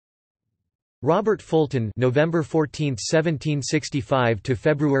Robert Fulton (November 14, 1765 to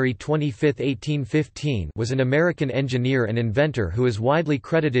February 25, 1815) was an American engineer and inventor who is widely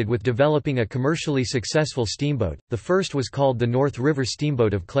credited with developing a commercially successful steamboat. The first was called the North River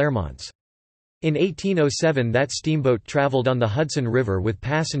Steamboat of Claremont. In 1807 that steamboat traveled on the Hudson River with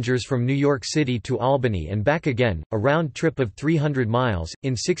passengers from New York City to Albany and back again, a round trip of 300 miles,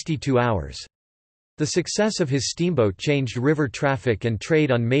 in 62 hours. The success of his steamboat changed river traffic and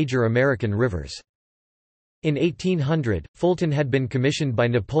trade on major American rivers. In 1800, Fulton had been commissioned by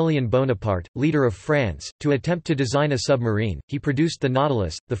Napoleon Bonaparte, leader of France, to attempt to design a submarine. He produced the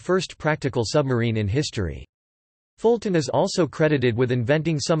Nautilus, the first practical submarine in history. Fulton is also credited with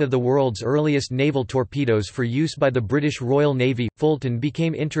inventing some of the world's earliest naval torpedoes for use by the British Royal Navy. Fulton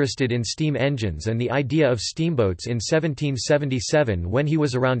became interested in steam engines and the idea of steamboats in 1777 when he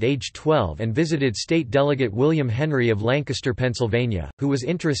was around age 12 and visited State Delegate William Henry of Lancaster, Pennsylvania, who was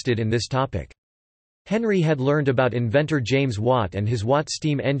interested in this topic. Henry had learned about inventor James Watt and his Watt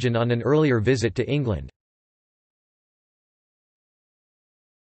steam engine on an earlier visit to England.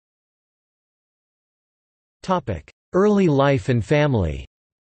 Early life and family.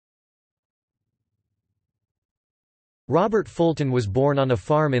 Robert Fulton was born on a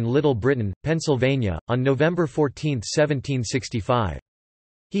farm in Little Britain, Pennsylvania, on November 14, 1765.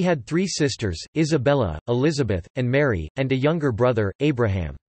 He had three sisters, Isabella, Elizabeth, and Mary, and a younger brother,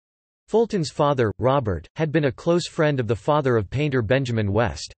 Abraham. Fulton's father, Robert, had been a close friend of the father of painter Benjamin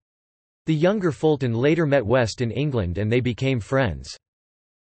West. The younger Fulton later met West in England and they became friends.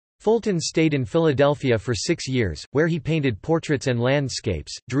 Fulton stayed in Philadelphia for 6 years, where he painted portraits and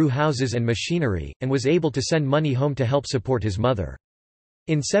landscapes, drew houses and machinery, and was able to send money home to help support his mother.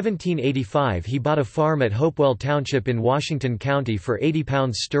 In 1785 he bought a farm at Hopewell Township in Washington County for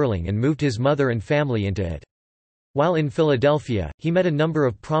 £80 and moved his mother and family into it. While in Philadelphia, he met a number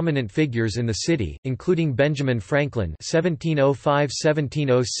of prominent figures in the city, including Benjamin Franklin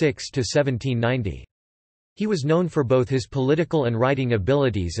 (1705–1706–1790). He was known for both his political and writing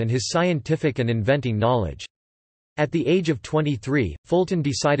abilities and his scientific and inventing knowledge. At the age of 23, Fulton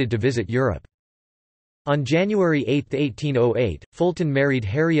decided to visit Europe. On January 8, 1808, Fulton married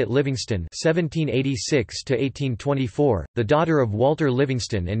Harriet Livingston (1786–1824), the daughter of Walter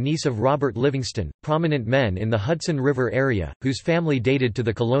Livingston and niece of Robert Livingston, prominent men in the Hudson River area, whose family dated to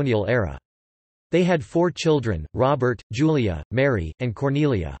the colonial era. They had 4 children: Robert, Julia, Mary, and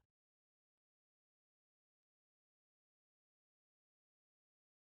Cornelia.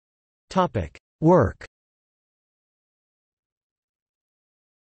 Work.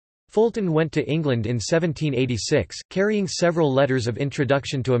 Fulton went to England in 1786, carrying several letters of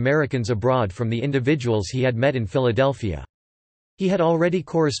introduction to Americans abroad from the individuals he had met in Philadelphia. He had already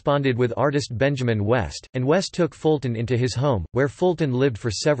corresponded with artist Benjamin West, and West took Fulton into his home, where Fulton lived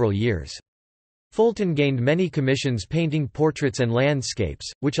for several years. Fulton gained many commissions painting portraits and landscapes,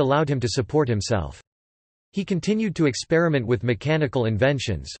 which allowed him to support himself. He continued to experiment with mechanical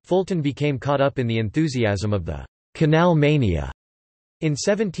inventions. Fulton became caught up in the enthusiasm of the canal mania. In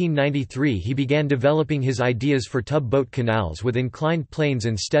 1793 he began developing his ideas for tub-boat canals with inclined planes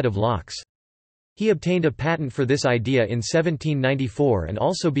instead of locks. He obtained a patent for this idea in 1794 and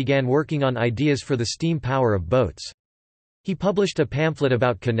also began working on ideas for the steam power of boats. He published a pamphlet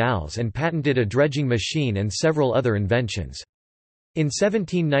about canals and patented a dredging machine and several other inventions. In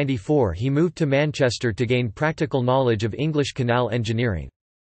 1794 he moved to Manchester to gain practical knowledge of English canal engineering.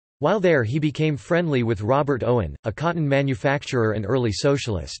 While there he became friendly with Robert Owen, a cotton manufacturer and early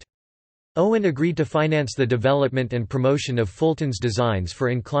socialist. Owen agreed to finance the development and promotion of Fulton's designs for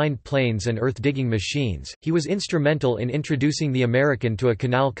inclined planes and earth-digging machines. He was instrumental in introducing the American to a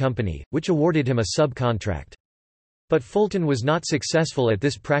canal company, which awarded him a subcontract. But Fulton was not successful at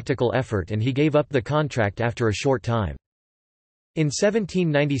this practical effort and he gave up the contract after a short time. In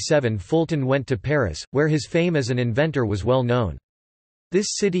 1797 Fulton went to Paris, where his fame as an inventor was well known.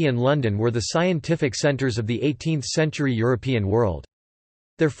 This city and London were the scientific centers of the 18th-century European world.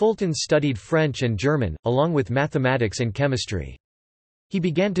 There Fulton studied French and German, along with mathematics and chemistry. He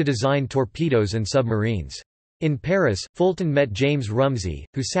began to design torpedoes and submarines. In Paris, Fulton met James Rumsey,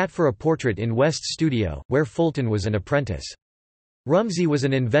 who sat for a portrait in West's studio, where Fulton was an apprentice. Rumsey was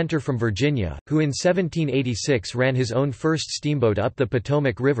an inventor from Virginia, who in 1786 ran his own first steamboat up the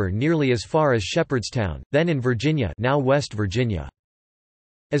Potomac River nearly as far as Shepherdstown, then in Virginia, now West Virginia.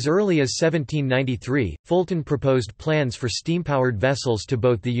 As early as 1793, Fulton proposed plans for steam-powered vessels to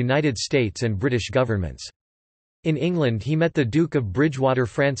both the United States and British governments. In England he met the Duke of Bridgewater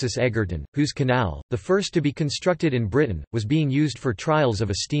Francis Egerton, whose canal, the first to be constructed in Britain, was being used for trials of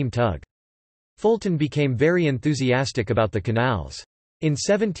a steam tug. Fulton became very enthusiastic about the canals. In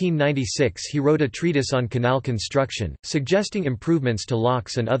 1796 he wrote a treatise on canal construction, suggesting improvements to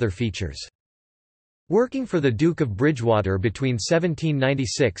locks and other features. Working for the Duke of Bridgewater between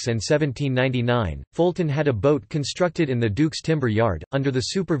 1796 and 1799, Fulton had a boat constructed in the Duke's timber yard, under the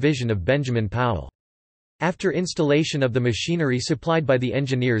supervision of Benjamin Powell. After installation of the machinery supplied by the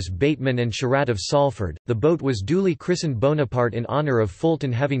engineers Bateman and Sherratt of Salford, the boat was duly christened Bonaparte in honor of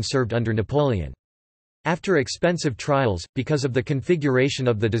Fulton having served under Napoleon. After expensive trials, because of the configuration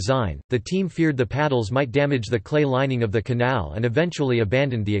of the design, the team feared the paddles might damage the clay lining of the canal and eventually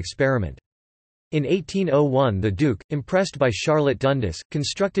abandoned the experiment. In 1801 the Duke, impressed by Charlotte Dundas,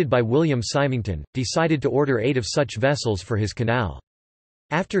 constructed by William Symington, decided to order 8 of such vessels for his canal.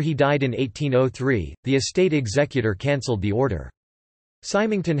 After he died in 1803, the estate executor cancelled the order.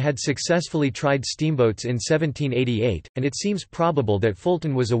 Symington had successfully tried steamboats in 1788, and it seems probable that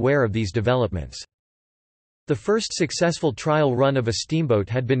Fulton was aware of these developments. The first successful trial run of a steamboat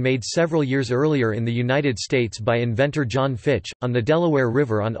had been made several years earlier in the United States by inventor John Fitch, on the Delaware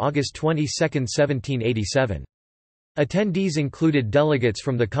River on August 22, 1787. Attendees included delegates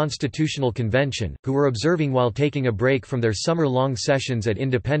from the Constitutional Convention, who were observing while taking a break from their summer-long sessions at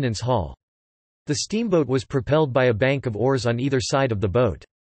Independence Hall. The steamboat was propelled by a bank of oars on either side of the boat.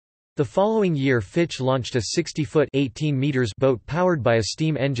 The following year Fitch launched a 60-foot (18 meters) boat powered by a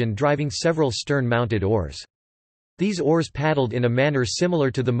steam engine driving several stern-mounted oars. These oars paddled in a manner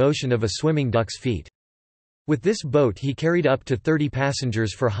similar to the motion of a swimming duck's feet. With this boat he carried up to 30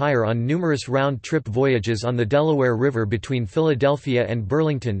 passengers for hire on numerous round-trip voyages on the Delaware River between Philadelphia and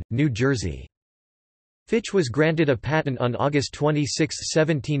Burlington, New Jersey. Fitch was granted a patent on August 26,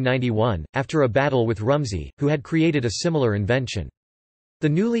 1791, after a battle with Rumsey, who had created a similar invention. The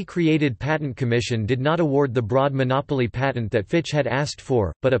newly created Patent Commission did not award the broad monopoly patent that Fitch had asked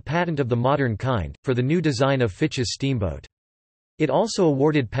for, but a patent of the modern kind, for the new design of Fitch's steamboat. It also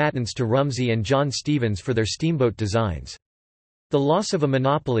awarded patents to Rumsey and John Stevens for their steamboat designs. The loss of a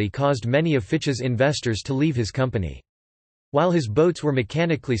monopoly caused many of Fitch's investors to leave his company. While his boats were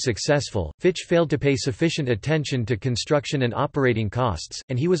mechanically successful, Fitch failed to pay sufficient attention to construction and operating costs,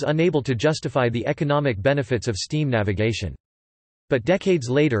 and he was unable to justify the economic benefits of steam navigation. But decades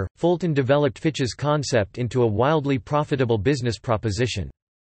later, Fulton developed Fitch's concept into a wildly profitable business proposition.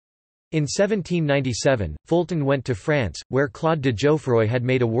 In 1797, Fulton went to France, where Claude de Geoffroy had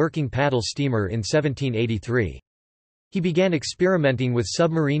made a working paddle steamer in 1783. He began experimenting with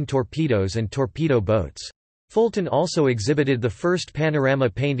submarine torpedoes and torpedo boats. Fulton also exhibited the first panorama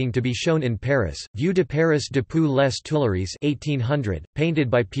painting to be shown in Paris, Vue de Paris depuis les Tuileries 1800,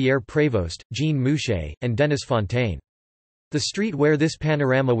 painted by Pierre Prévost, Jean Mouchet, and Denis Fontaine. The street where this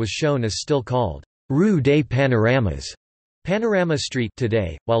panorama was shown is still called Rue des Panoramas, Panorama Street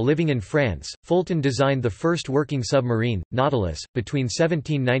today. While living in France, Fulton designed the first working submarine, Nautilus, between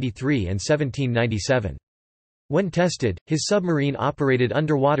 1793 and 1797. When tested, his submarine operated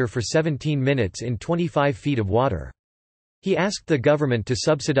underwater for 17 minutes in 25 feet of water. He asked the government to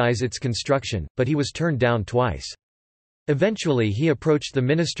subsidize its construction, but he was turned down twice. Eventually he approached the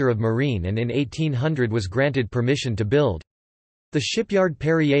Minister of Marine and in 1800 was granted permission to build. The shipyard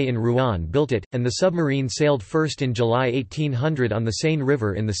Perrier in Rouen built it, and the submarine sailed first in July 1800 on the Seine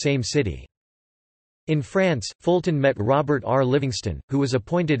River in the same city. In France, Fulton met Robert R. Livingston, who was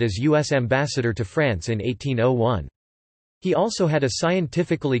appointed as U.S. ambassador to France in 1801. He also had a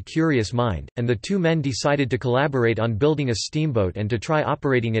scientifically curious mind, and the two men decided to collaborate on building a steamboat and to try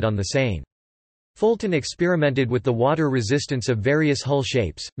operating it on the Seine. Fulton experimented with the water resistance of various hull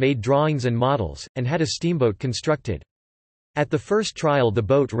shapes, made drawings and models, and had a steamboat constructed. At the first trial the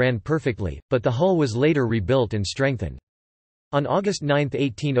boat ran perfectly, but the hull was later rebuilt and strengthened. On August 9,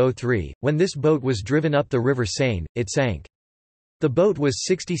 1803, when this boat was driven up the River Seine, it sank. The boat was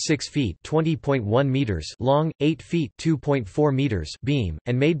 66 feet (20.1 meters) long, 8 feet (2.4 meters) beam,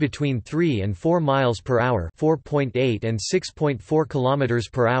 and made between 3 and 4 miles per hour (4.8 and 6.4 kilometers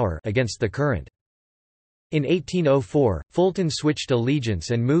per hour) against the current. In 1804, Fulton switched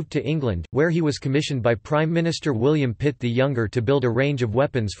allegiance and moved to England, where he was commissioned by Prime Minister William Pitt the Younger to build a range of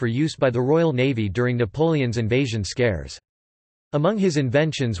weapons for use by the Royal Navy during Napoleon's invasion scares. Among his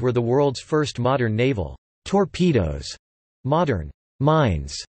inventions were the world's first modern naval torpedoes, modern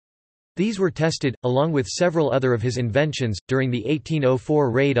mines. These were tested, along with several other of his inventions, during the 1804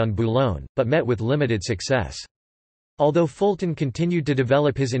 raid on Boulogne, but met with limited success. Although Fulton continued to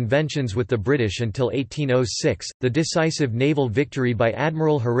develop his inventions with the British until 1806, the decisive naval victory by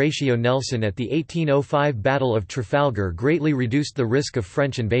Admiral Horatio Nelson at the 1805 Battle of Trafalgar greatly reduced the risk of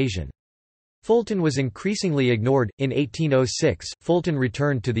French invasion. Fulton was increasingly ignored. In 1806, Fulton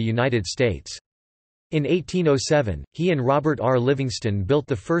returned to the United States. In 1807, he and Robert R. Livingston built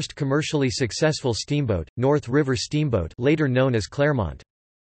the first commercially successful steamboat, North River Steamboat, later known as Claremont.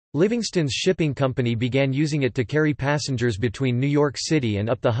 Livingston's shipping company began using it to carry passengers between New York City and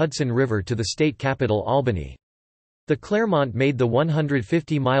up the Hudson River to the state capital Albany. The Claremont made the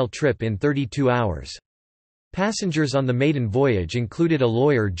 150-mile trip in 32 hours. Passengers on the maiden voyage included a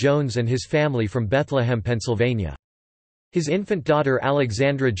lawyer Jones and his family from Bethlehem, Pennsylvania. His infant daughter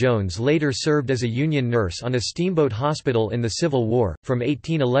Alexandra Jones later served as a Union nurse on a steamboat hospital in the Civil War. From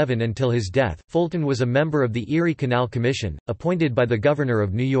 1811 until his death, Fulton was a member of the Erie Canal Commission, appointed by the Governor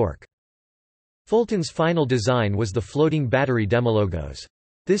of New York. Fulton's final design was the floating battery Demologos.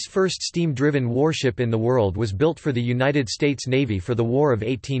 This first steam-driven warship in the world was built for the United States Navy for the War of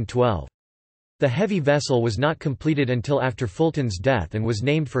 1812. The heavy vessel was not completed until after Fulton's death and was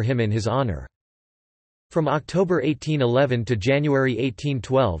named for him in his honor. From October 1811 to January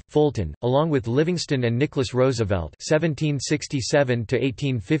 1812, Fulton, along with Livingston and Nicholas Roosevelt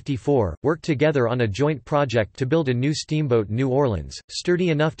 (1767–1854), worked together on a joint project to build a new steamboat New Orleans, sturdy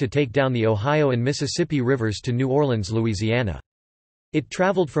enough to take down the Ohio and Mississippi rivers to New Orleans, Louisiana. It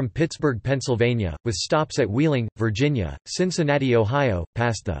traveled from Pittsburgh, Pennsylvania, with stops at Wheeling, Virginia, Cincinnati, Ohio,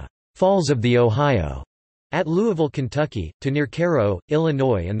 past the Falls of the Ohio, at Louisville, Kentucky, to near Cairo,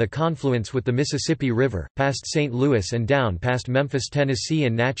 Illinois and the confluence with the Mississippi River, past St. Louis and down past Memphis, Tennessee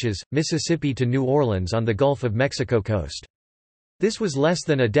and Natchez, Mississippi to New Orleans on the Gulf of Mexico coast. This was less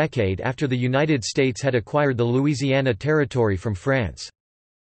than a decade after the United States had acquired the Louisiana Territory from France.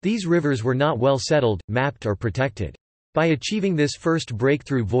 These rivers were not well settled, mapped or protected. By achieving this first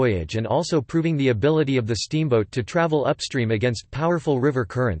breakthrough voyage and also proving the ability of the steamboat to travel upstream against powerful river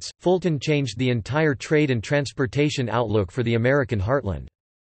currents, Fulton changed the entire trade and transportation outlook for the American heartland.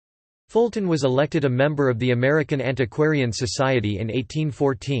 Fulton was elected a member of the American Antiquarian Society in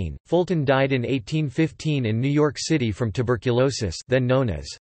 1814. Fulton died in 1815 in New York City from tuberculosis, then known as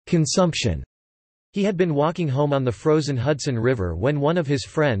consumption. He had been walking home on the frozen Hudson River when one of his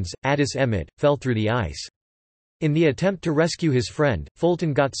friends, Addis Emmet, fell through the ice. In the attempt to rescue his friend,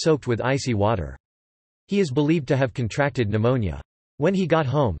 Fulton got soaked with icy water. He is believed to have contracted pneumonia. When he got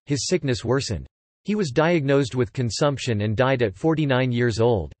home, his sickness worsened. He was diagnosed with consumption and died at 49 years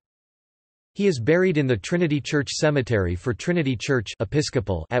old. He is buried in the Trinity Church Cemetery for Trinity Church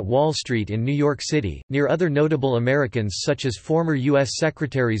Episcopal at Wall Street in New York City, near other notable Americans such as former U.S.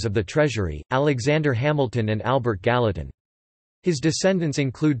 Secretaries of the Treasury, Alexander Hamilton and Albert Gallatin. His descendants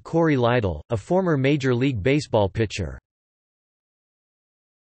include Corey Lidle, a former Major League Baseball pitcher.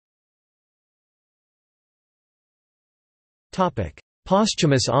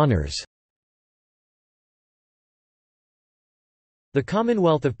 Posthumous honors. The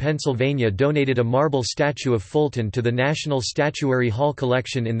Commonwealth of Pennsylvania donated a marble statue of Fulton to the National Statuary Hall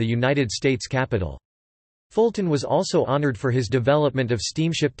collection in the United States Capitol. Fulton was also honored for his development of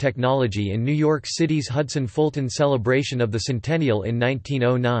steamship technology in New York City's Hudson-Fulton celebration of the centennial in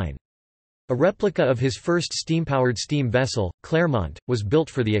 1909. A replica of his first steam-powered steam vessel, Claremont, was built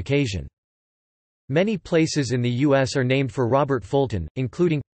for the occasion. Many places in the U.S. are named for Robert Fulton,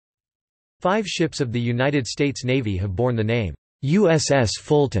 including 5 ships of the United States Navy have borne the name USS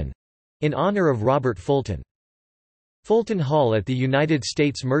Fulton in honor of Robert Fulton. Fulton Hall at the United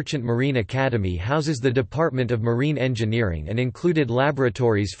States Merchant Marine Academy houses the Department of Marine Engineering and included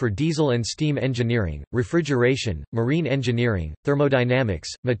laboratories for diesel and steam engineering, refrigeration, marine engineering, thermodynamics,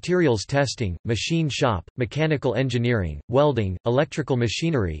 materials testing, machine shop, mechanical engineering, welding, electrical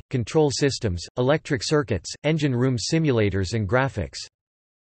machinery, control systems, electric circuits, engine room simulators and graphics.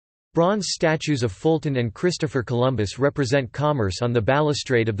 Bronze statues of Fulton and Christopher Columbus represent commerce on the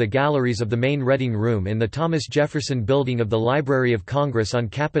balustrade of the galleries of the main reading room in the Thomas Jefferson Building of the Library of Congress on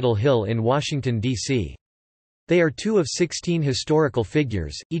Capitol Hill in Washington, D.C. They are 2 of 16 historical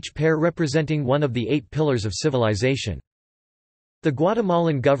figures, each pair representing one of the 8 pillars of civilization. The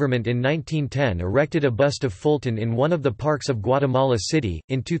Guatemalan government in 1910 erected a bust of Fulton in one of the parks of Guatemala City.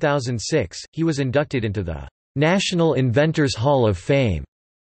 In 2006, he was inducted into the National Inventors Hall of Fame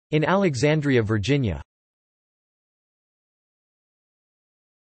in Alexandria, Virginia.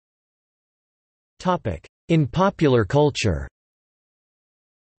 In popular culture.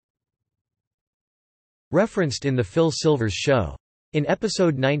 Referenced in The Phil Silvers Show. In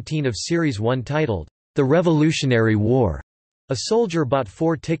episode 19 of Series 1 titled, The Revolutionary War, a soldier bought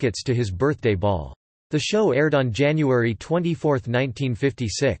 4 tickets to his birthday ball. The show aired on January 24,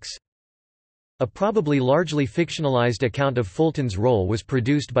 1956. A probably largely fictionalized account of Fulton's role was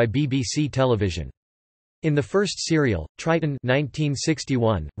produced by BBC Television. In the first serial, Triton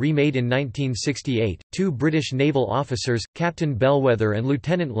 1961, remade in 1968, two British naval officers, Captain Bellwether and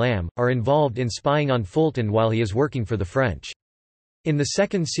Lieutenant Lamb, are involved in spying on Fulton while he is working for the French. In the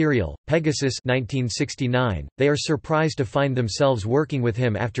second serial, Pegasus 1969, they are surprised to find themselves working with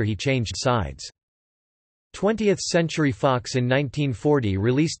him after he changed sides. 20th Century Fox in 1940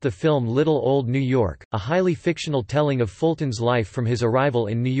 released the film Little Old New York, a highly fictional telling of Fulton's life from his arrival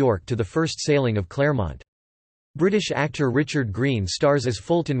in New York to the first sailing of Claremont. British actor Richard Greene stars as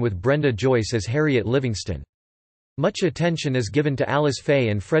Fulton with Brenda Joyce as Harriet Livingston. Much attention is given to Alice Faye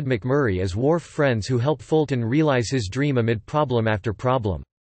and Fred McMurray as wharf friends who help Fulton realize his dream amid problem after problem.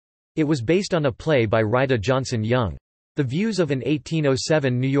 It was based on a play by Rita Johnson Young. The views of an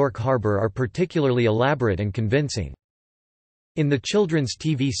 1807 New York harbor are particularly elaborate and convincing. In the children's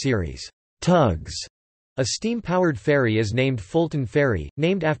TV series, Tugs, a steam-powered ferry is named Fulton Ferry,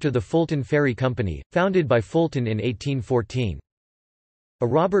 named after the Fulton Ferry Company, founded by Fulton in 1814. A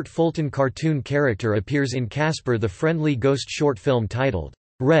Robert Fulton cartoon character appears in Casper the Friendly Ghost short film titled,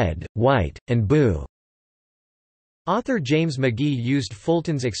 Red, White, and Boo. Author James McGee used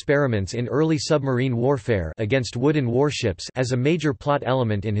Fulton's experiments in early submarine warfare against wooden warships as a major plot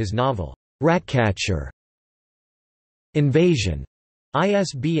element in his novel, Ratcatcher. Invasion.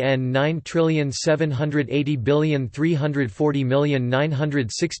 ISBN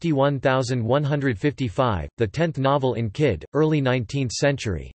 9780340961155, the 10th novel in Kidd, early 19th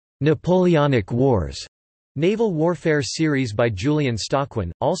century, Napoleonic Wars. Naval Warfare series by Julian Stockwin,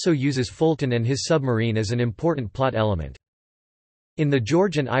 also uses Fulton and his submarine as an important plot element. In the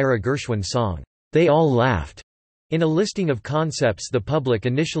George and Ira Gershwin song, They All Laughed, in a listing of concepts the public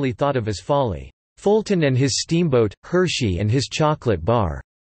initially thought of as folly, Fulton and his steamboat, Hershey and his chocolate bar,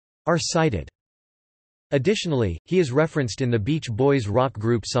 are cited. Additionally, he is referenced in the Beach Boys rock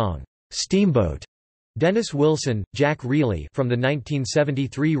group song, Steamboat. Dennis Wilson, Jack Reilly from the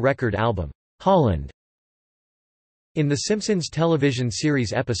 1973 record album, Holland. In The Simpsons television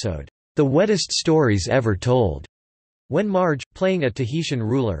series episode, The Wettest Stories Ever Told, when Marge, playing a Tahitian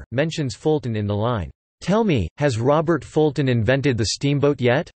ruler, mentions Fulton in the line, "Tell me, has Robert Fulton invented the steamboat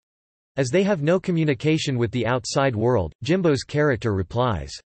yet?" As they have no communication with the outside world, Jimbo's character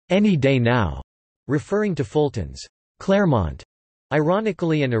replies, "Any day now," referring to Fulton's Claremont,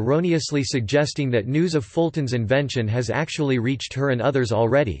 ironically and erroneously suggesting that news of Fulton's invention has actually reached her and others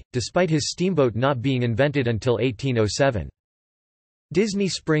already, despite his steamboat not being invented until 1807. Disney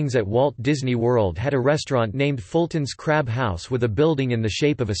Springs at Walt Disney World had a restaurant named Fulton's Crab House with a building in the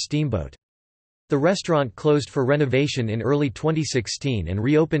shape of a steamboat. The restaurant closed for renovation in early 2016 and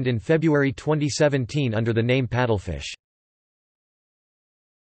reopened in February 2017 under the name Paddlefish.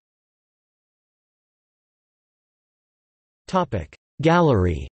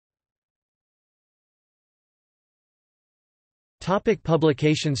 Gallery.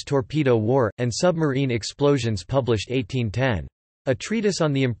 Publications: Torpedo War, and Submarine Explosions, published 1810. A Treatise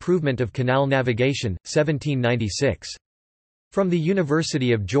on the Improvement of Canal Navigation, 1796. From the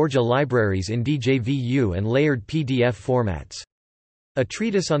University of Georgia Libraries in DJVU and layered PDF formats. A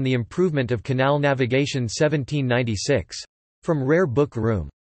Treatise on the Improvement of Canal Navigation, 1796. From Rare Book Room.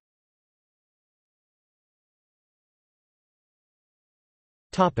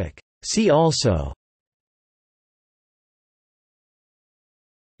 See also: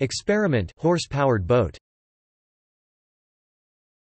 Experiment, horse-powered boat.